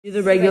Do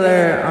the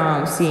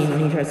regular scene when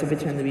he tries to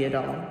pretend to be a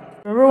doll.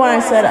 Remember when I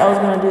said I was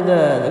gonna do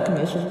the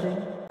commission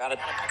thing? Gotta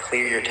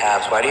clear your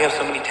tabs. Why do you have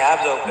so many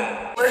tabs open?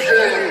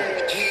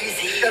 Listen,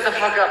 shut the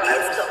fuck up.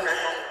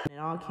 It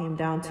all came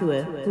down to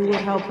it. Who would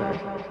help her?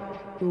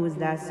 Who was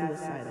that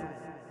suicidal?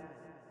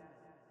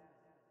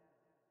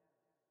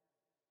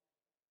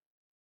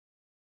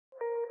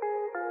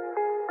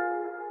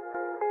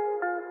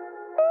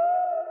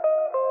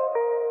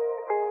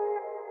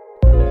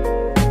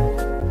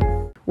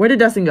 Where did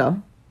Dustin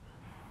go?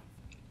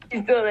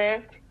 He's still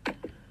there.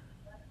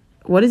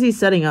 What is he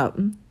setting up?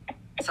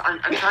 So I'm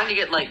trying to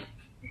get, like,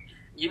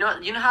 you know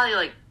how you,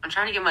 like, I'm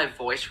trying to get my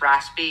voice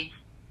raspy.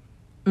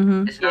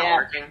 Mm-hmm. It's not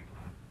working.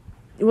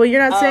 Well,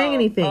 you're not saying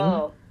anything.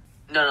 No,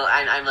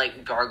 I'm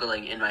like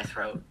gargling in my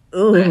throat.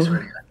 Ooh. Like, I swear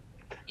to God.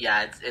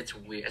 Yeah, it's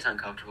weird. It's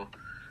uncomfortable.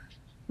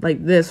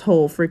 Like this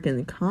whole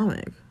freaking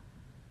comic.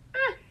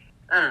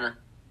 I don't know.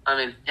 I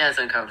mean, yeah, it's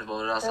uncomfortable,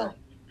 but also,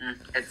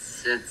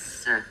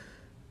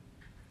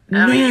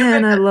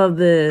 Man, I love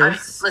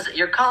this. Listen,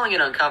 you're calling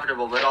it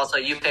uncomfortable, but also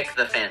you picked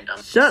the fandom.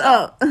 Shut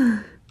up.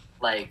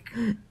 Like,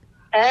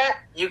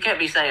 you can't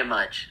be saying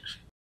much.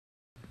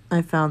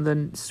 I found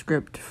the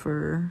script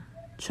for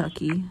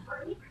Chucky.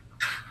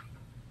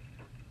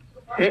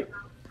 I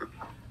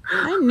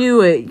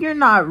knew it. You're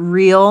not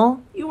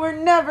real. You were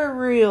never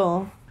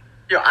real.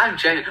 Yo, I'm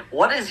genuine.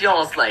 What is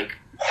y'all's, like,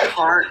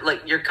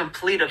 your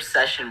complete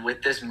obsession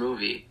with this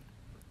movie?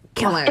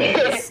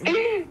 Killers.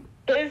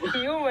 His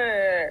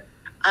humor.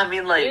 I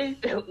mean,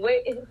 like...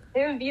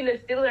 Him being a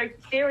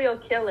serial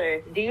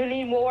killer. Do you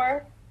need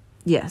more?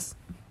 Yes.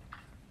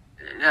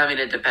 I mean,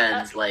 it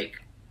depends. Like,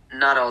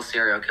 not all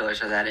serial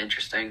killers are that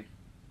interesting.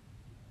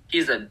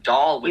 He's a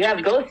doll. You have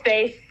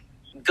Ghostface.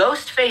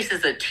 Ghostface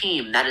is a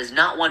team. That is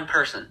not one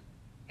person.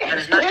 That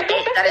is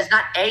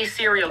not a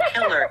serial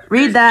killer.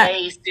 Read that.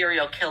 A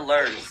serial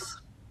killers.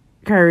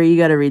 Curry, you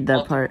gotta read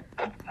that part.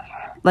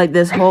 Like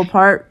this whole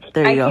part.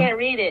 There you go. I can't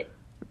read it.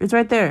 It's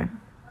right there.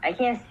 I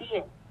can't see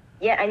it.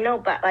 Yeah, I know,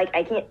 but, like,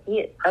 I can't see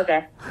it.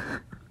 Okay.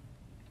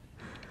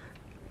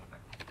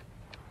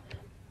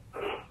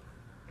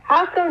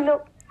 How come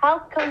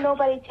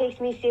nobody takes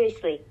me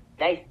seriously?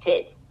 Nice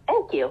tits.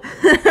 Thank you.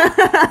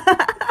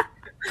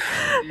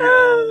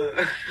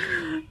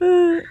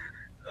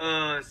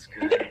 Oh, it's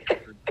good.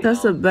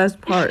 That's the best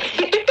part.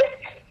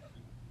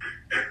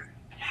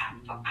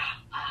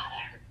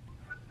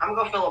 I'm gonna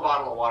go fill a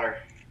bottle of water.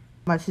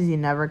 Much as he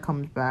never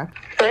comes back.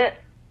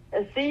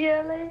 See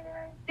you later.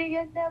 See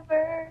you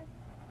never.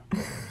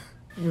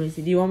 Let me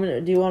see. Do you want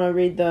to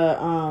read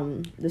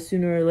the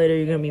sooner or later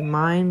you're gonna be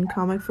mine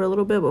comic for a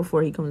little bit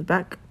before he comes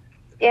back?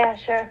 Yeah,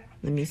 sure.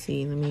 Let me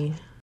see.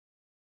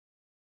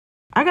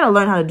 I gotta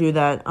learn how to do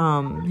that.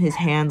 His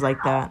hands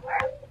like that.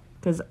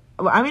 Cause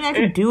I mean I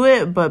can do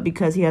it, but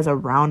because he has a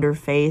rounder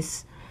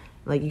face,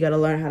 like you gotta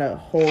learn how to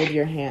hold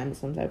your hand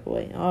some type of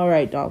way. All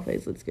right,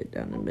 Dollface. Let's get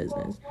down to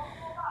business.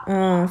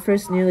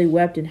 First nearly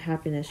wept in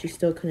happiness. She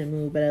still couldn't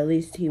move, but at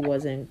least he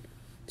wasn't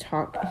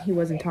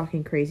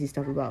talking crazy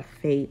stuff about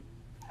fate.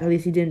 At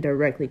least he didn't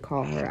directly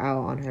call her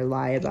out on her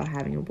lie about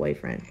having a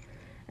boyfriend.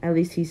 At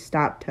least he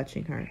stopped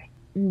touching her.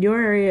 Your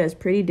area is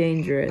pretty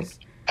dangerous.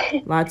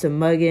 Lots of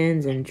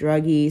muggins and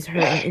druggies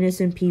hurting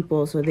innocent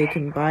people so they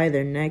can buy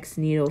their next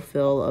needle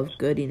fill of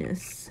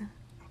goodiness.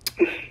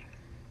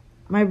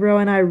 My bro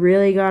and I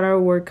really got our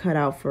work cut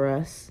out for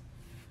us.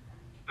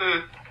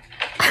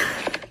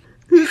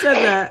 Who said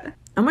that?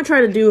 I'm gonna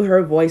try to do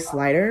her voice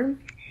lighter.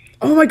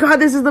 Oh my god,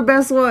 this is the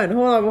best one.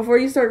 Hold on, before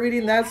you start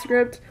reading that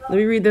script, let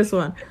me read this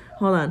one.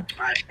 Hold on.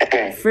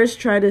 First,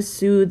 try to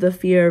soothe the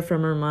fear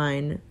from her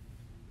mind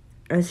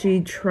as she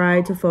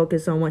tried to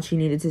focus on what she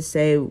needed to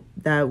say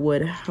that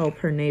would help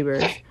her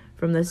neighbors.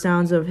 From the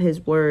sounds of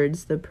his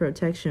words, the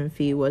protection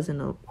fee wasn't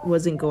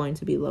going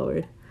to be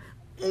lowered.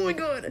 Oh my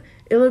god.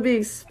 It would be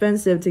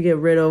expensive to get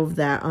rid of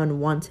that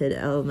unwanted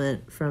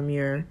element from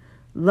your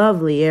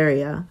lovely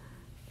area.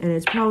 And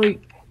it's probably...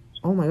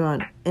 Oh my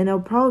god. And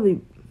it'll probably...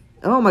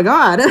 Oh my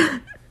god.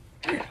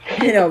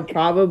 It'll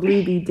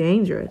probably be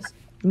dangerous.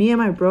 Me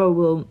and my bro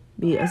will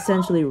be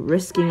essentially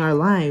risking our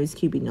lives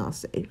keeping y'all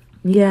safe.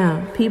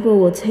 Yeah, people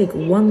will take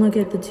one look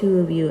at the two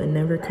of you and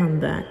never come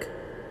back.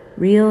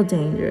 Real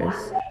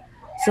dangerous.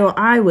 So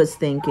I was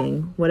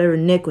thinking, whatever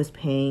Nick was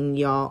paying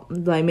y'all,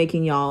 like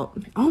making y'all...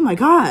 Oh my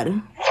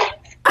god.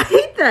 I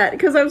hate that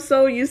because I'm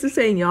so used to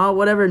saying y'all.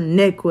 Whatever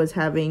Nick was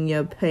having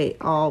you pay.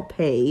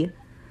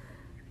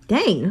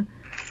 Dang.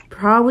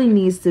 Probably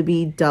needs to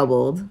be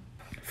doubled.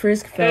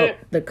 Frisk felt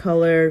the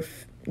color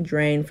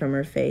drain from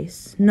her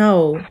face.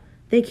 No,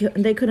 they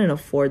couldn't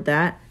afford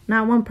that.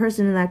 Not one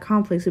person in that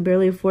complex could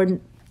barely afford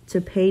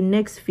to pay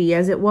Nick's fee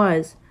as it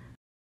was.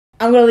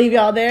 I'm gonna leave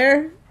y'all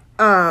there.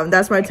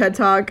 That's my TED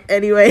Talk.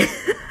 Anyway.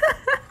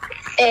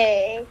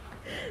 Hey.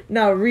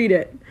 Now read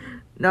it.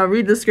 Now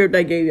read the script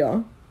I gave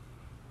y'all.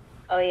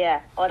 Oh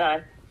yeah, hold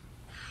on.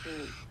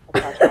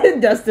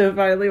 Dustin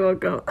finally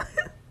woke up.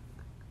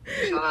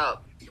 Shut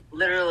up.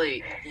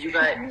 Literally, you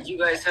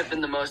guys have been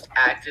the most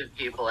active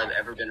people I've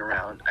ever been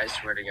around. I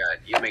swear to God,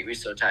 you make me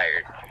so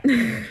tired.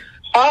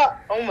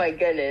 Oh my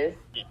goodness.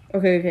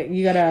 Okay.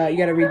 You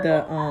gotta read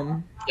the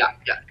Yeah.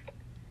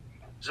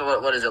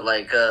 So what is it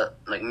like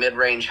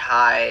mid-range,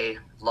 high,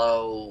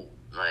 low,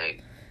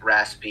 like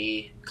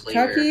raspy, clear?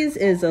 Chucky's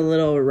is a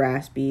little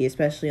raspy,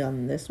 especially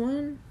on this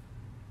one.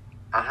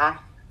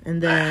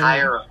 And then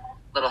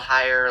Little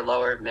higher,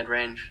 lower,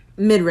 mid-range.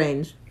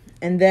 Mid-range.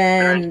 And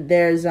then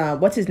there's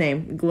what's his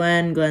name?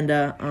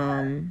 Glenda.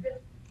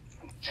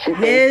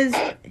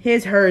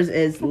 Hers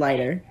is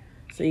lighter.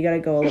 So you gotta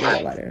go a little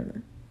bit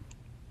lighter.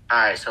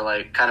 Alright, so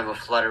like kind of a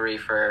fluttery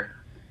for...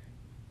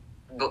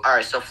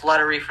 Alright, so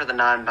fluttery for the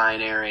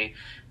non-binary,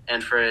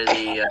 and for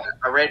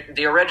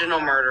the original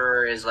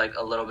murderer is like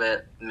a little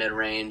bit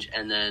mid-range,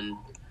 and then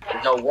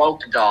the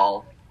woke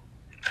doll.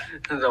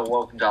 The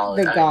woke doll.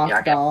 The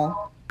goth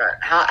doll.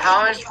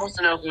 How am I supposed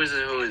to know who's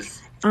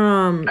who's?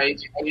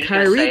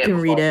 Kyrie can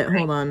read it.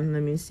 Hold on,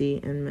 let me see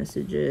in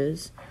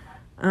messages.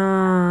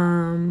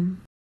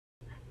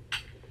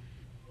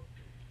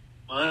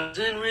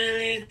 Wasn't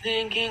really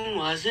thinking,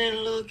 wasn't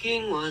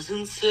looking,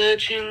 wasn't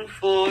searching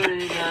for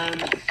an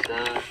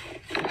answer.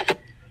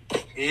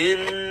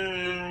 In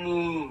the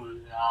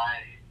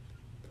moonlight,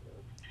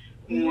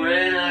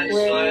 when I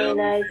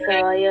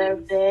saw your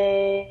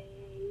face.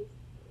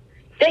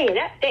 Dang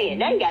it,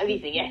 now you gotta be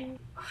singing.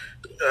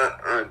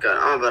 Oh god,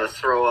 I'm about to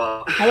throw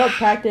up. How about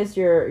practice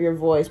your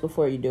voice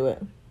before you do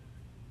it?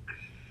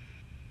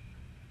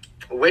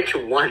 Which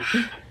one?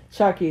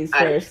 Chucky's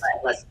first.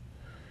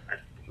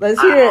 Let's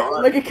hear it.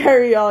 Look at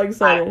Kyrie all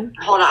excited. Right,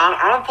 hold on,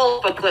 I'm gonna pull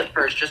up a clip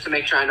first just to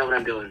make sure I know what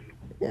I'm doing.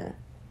 Yeah.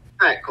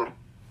 Alright, cool.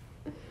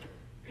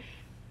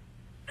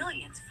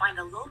 Millions find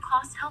a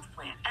low-cost health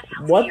plan at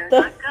What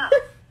the?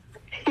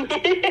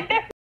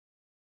 healthcare.gov.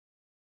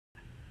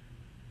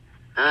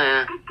 Oh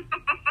yeah.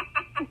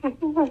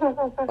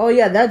 Oh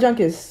yeah, that junk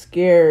is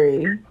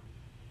scary.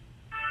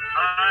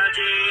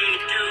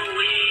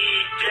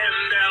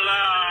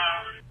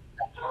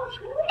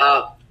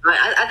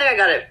 I think I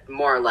got it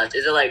more or less.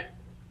 Is it like,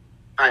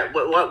 alright,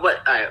 what,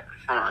 alright,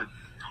 hold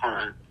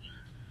on.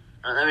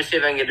 Let me see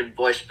if I can get a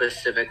voice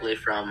specifically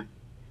from...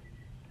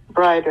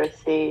 Bride or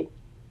Seed.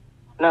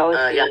 No,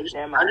 it's yeah, Seed.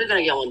 I'm just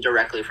gonna get one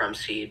directly from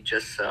Seed,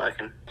 just so I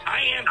can...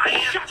 I am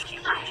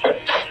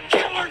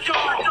killer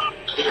dog.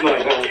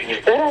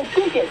 But I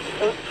think it.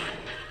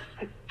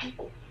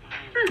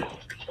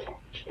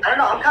 I don't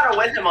know, I'm kind of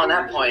with him on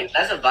that point.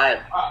 That's a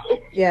vibe.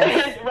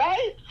 Yes.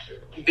 Right?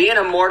 Being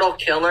a mortal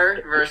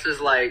killer versus,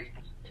 like,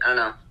 I don't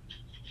know.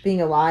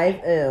 Being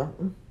alive?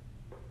 Ew.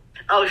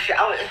 Oh shit,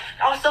 I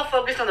was so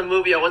focused on the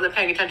movie, I wasn't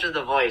paying attention to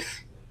the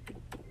voice.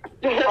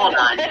 Hold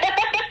on.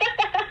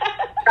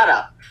 Shut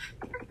up.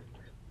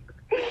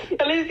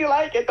 At least you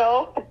like it,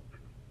 though.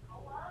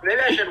 Maybe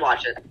I should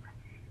watch it.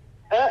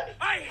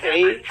 I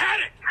haven't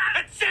had it.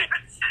 That's it.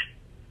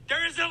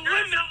 There is a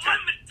limit.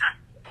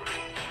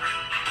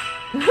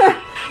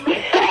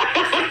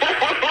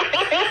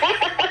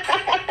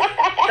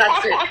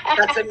 That's it.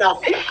 That's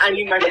enough. I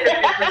need my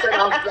 50%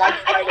 off Black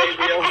Friday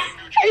deals.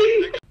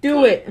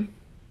 Do it.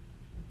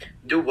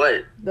 Do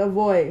what? The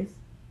voice.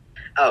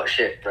 Oh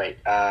shit! Right.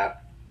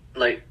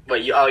 Like,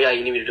 what? Oh yeah,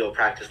 you need me to do a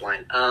practice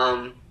line.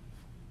 I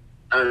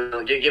don't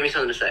know. Give me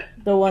something to say.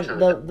 The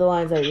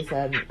lines that you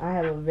said. I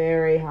have a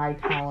very high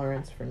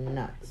tolerance for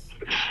nuts.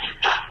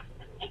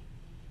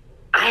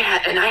 I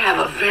have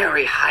a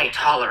very high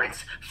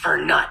tolerance for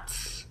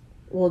nuts.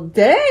 Well,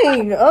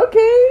 dang.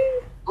 Okay.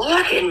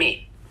 Look at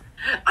me.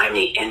 I'm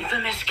the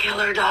infamous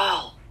killer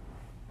doll.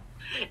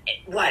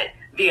 What?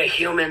 Be a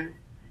human,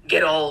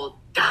 get old,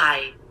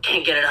 die,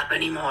 can't get it up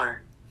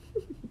anymore.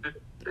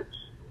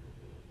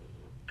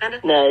 Kinda.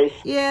 Nice.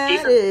 Yeah,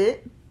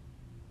 Decent.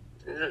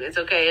 It's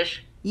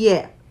okay-ish.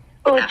 Yeah.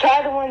 Oh,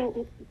 try the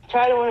one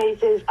he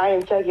says, I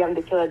am Chucky, I'm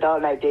the killer doll,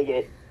 and I dig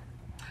it.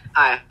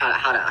 Alright,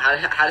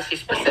 how does he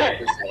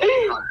specifically say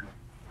it? Hold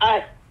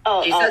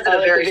on. He says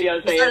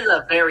it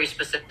a very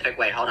specific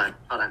way. Hold on.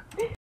 Alright.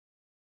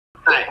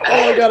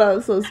 Oh my god, I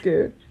was so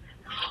scared.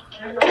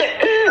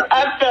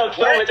 I felt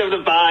so much of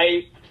the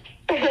vibe.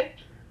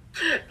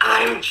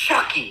 I'm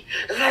Chucky,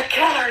 the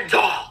killer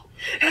doll,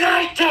 and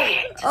I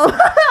dig it. Oh.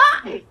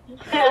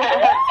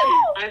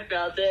 I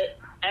felt it.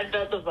 I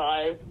felt the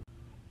vibe.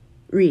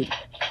 Read.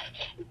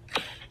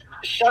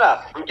 Shut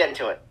up. I'm getting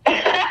to it.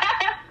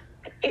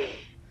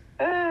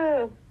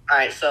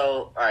 Alright,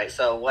 so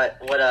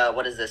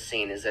what is this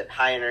scene? Is it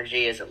high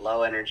energy? Is it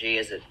low energy?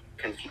 Is it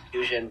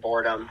confusion,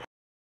 boredom?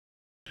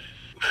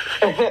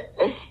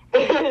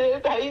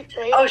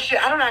 Oh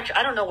shit,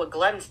 I don't know what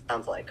Glenn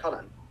sounds like. Hold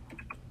on.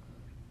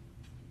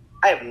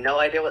 I have no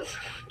idea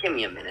give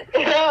me a minute.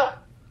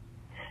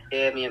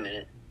 Give me a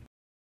minute.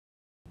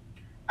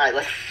 Alright,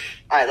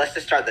 let's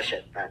just start this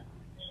shit. Alright.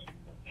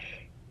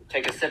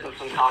 Take a sip of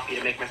some coffee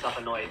to make myself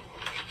annoyed.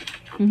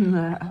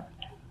 Alright,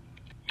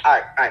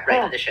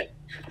 ready for this shit.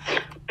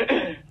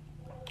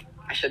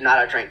 I should not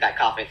have drank that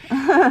coffee.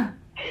 Alright.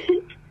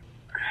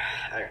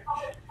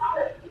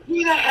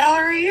 Who the hell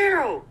are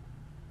you?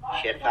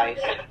 Shit face.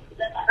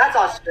 That's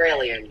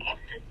Australian.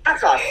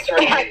 That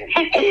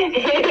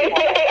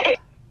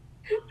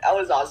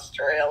was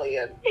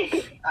Australian.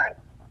 Alright.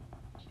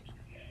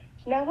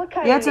 Now, what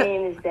kind You of have to-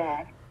 name is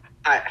that?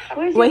 I,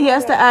 Wait, he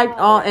has to act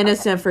all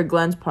innocent for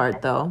Glenn's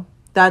part, though.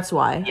 That's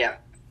why. yeah.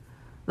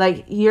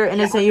 Like, you're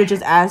innocent, you're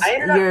just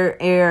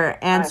you're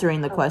answering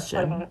the Oh,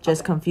 question.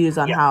 Just confused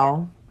on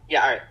how.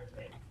 Yeah, alright.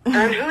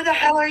 And who the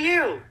hell are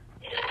you?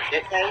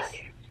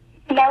 Dickface?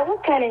 Now,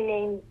 what kind of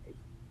name?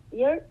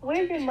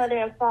 Where's your mother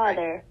and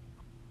father?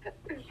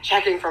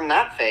 Checking from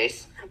that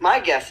face, my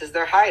guess is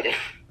they're hiding.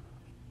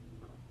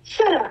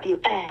 Shut up, you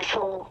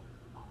asshole.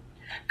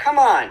 Come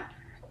on.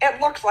 It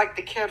looks like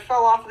the kid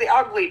fell off the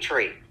ugly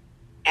tree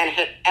and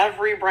hit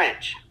every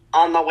branch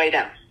on the way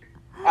down.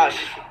 Oh,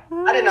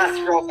 I did not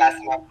scroll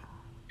fast enough.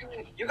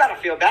 You gotta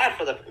feel bad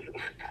for the...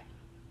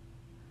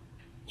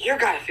 You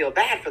gotta feel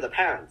bad for the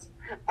parents.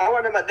 I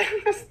wonder about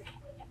this.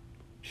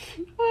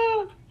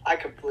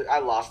 I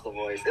lost the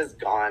voice. It's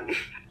gone.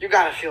 You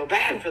gotta feel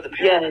bad for the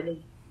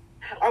parents.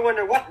 I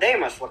wonder what they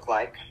must look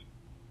like.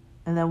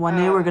 And then one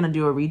day we're gonna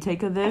do a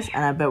retake of this,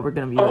 and I bet we're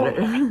gonna be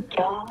better.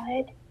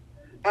 God.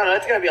 Oh no,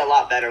 it's gonna be a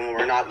lot better when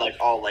we're not like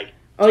all like.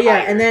 Oh yeah,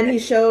 tired. and then he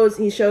shows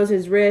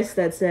his wrist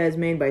that says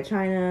 "Made by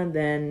China."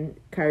 Then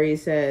Kyrie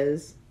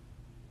says,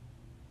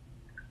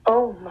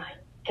 Oh my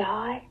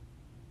God.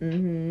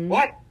 "Mm-hmm."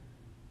 What?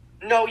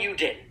 No, you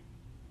didn't.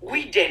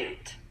 We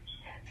didn't.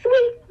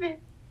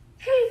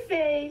 Sweet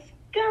face,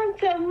 come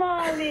to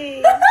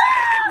mommy.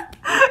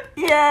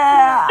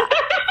 Yeah.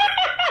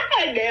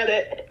 I nailed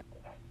it.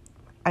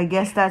 I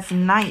guess that's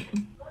night.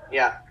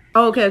 Yeah.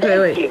 Oh,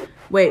 okay,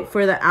 wait.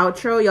 For the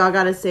outro, y'all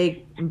gotta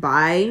say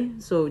bye.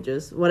 So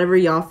just whatever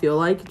y'all feel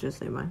like, just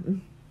say bye.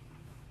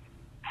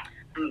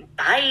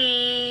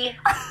 Bye.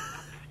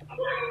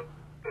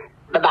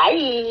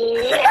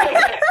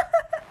 Bye-bye.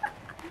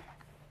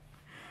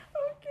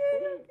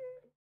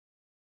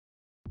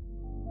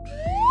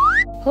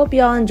 Hope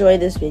y'all enjoyed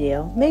this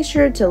video. Make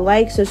sure to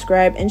like,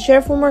 subscribe, and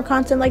share for more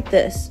content like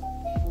this.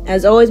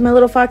 As always, my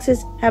little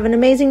foxes, have an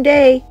amazing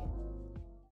day.